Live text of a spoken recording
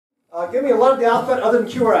Give me a letter of the alphabet other than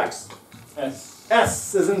Q or X. S.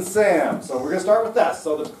 S is in Sam. So we're going to start with S.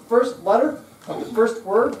 So the first letter of the first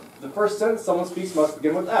word, the first sentence someone speaks must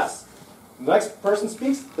begin with S. The next person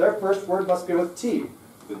speaks, their first word must begin with T.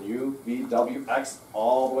 Then U, V, W, X,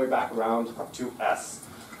 all the way back around to S.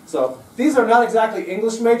 So these are not exactly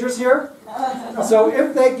English majors here. So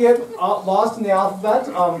if they get lost in the alphabet,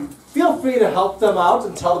 feel free to help them out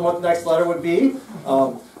and tell them what the next letter would be.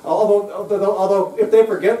 Although if they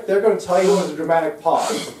forget, they're going to tell you it was a dramatic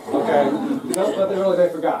pause. Okay, but they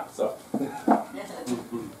forgot. So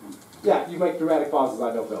yeah, you make dramatic pauses.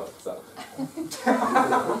 I know Billy. So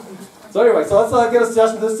so anyway, so let's get a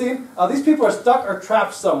suggestion for this scene. These people are stuck or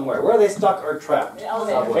trapped somewhere. Where are they stuck or trapped?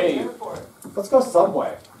 Subway. Let's go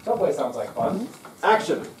Subway. Subway sounds like fun.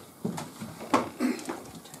 Action.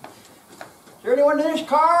 Is there anyone in this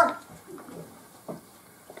car?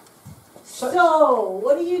 So,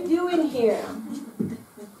 what are you doing here?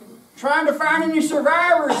 Trying to find any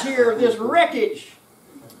survivors here of this wreckage.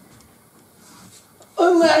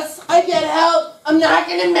 Unless I get help, I'm not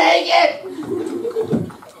going to make it.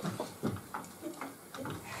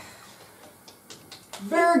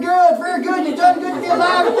 Very good, very good. You've done good to be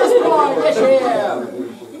alive at this point. Yes, you have.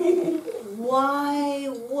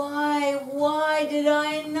 Why did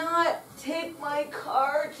I not take my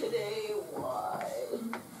car today? Why?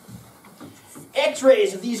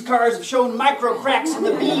 X-rays of these cars have shown micro cracks in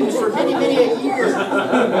the beams for many, many a year.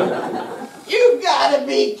 You gotta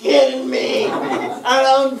be kidding me. I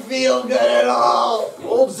don't feel good at all.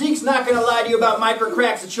 Old Zeke's not going to lie to you about micro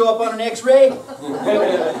cracks that show up on an X-ray.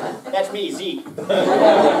 That's me, Zeke.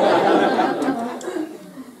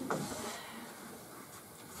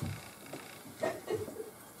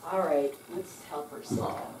 All right, let's help her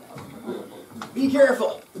solve. Be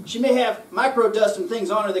careful. She may have micro dust and things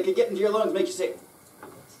on her that could get into your lungs and make you sick.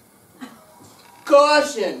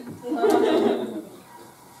 Caution.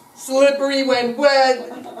 Slippery when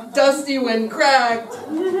wet, dusty when cracked.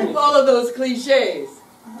 All of those cliches.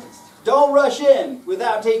 Don't rush in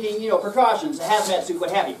without taking, precautions, a hazmat suit,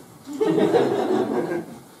 what have you.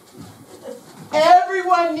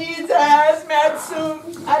 Everyone needs a hazmat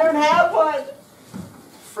suit. I don't have one.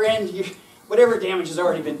 Friend, whatever damage has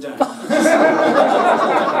already been done.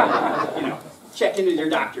 Check into your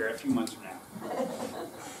doctor a few months from now.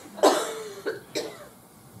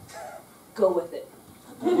 Go with it.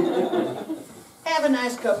 Have a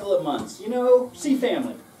nice couple of months, see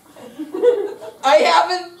family. I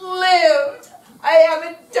haven't lived. I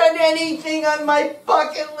haven't done anything on my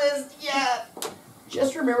bucket list yet.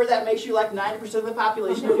 Just remember that makes you like 90% of the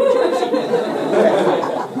population of New Jersey.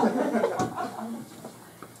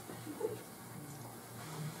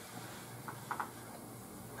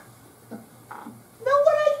 Know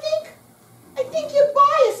what I think? I think you're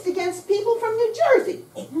biased against people from New Jersey.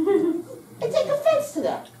 I take offense to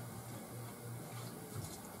that.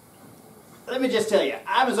 Let me just tell you,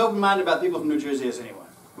 I'm as open-minded about people from New Jersey as anyone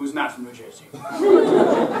who's not from New Jersey.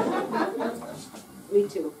 Me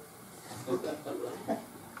too.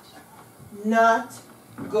 Not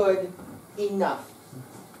good enough.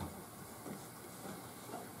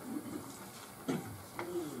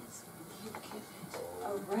 Please, you give it a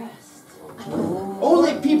rest.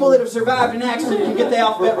 Only people that have survived an accident can get the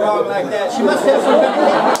alphabet wrong like that. She must have some...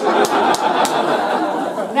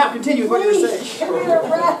 Now continue with what you're saying. Give me a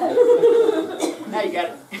rest. Now you got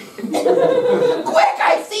it. Quick,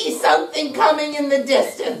 I see something coming in the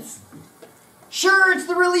distance. Sure, it's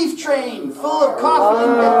the relief train, full of coffee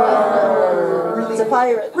and bagels. It's a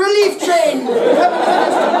pirate. Relief train,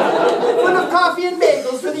 full of coffee and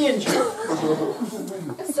bagels for the injured.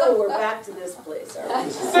 So we're back to this place, are we?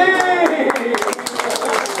 And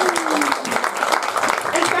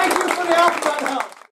thank you for the alphabet help.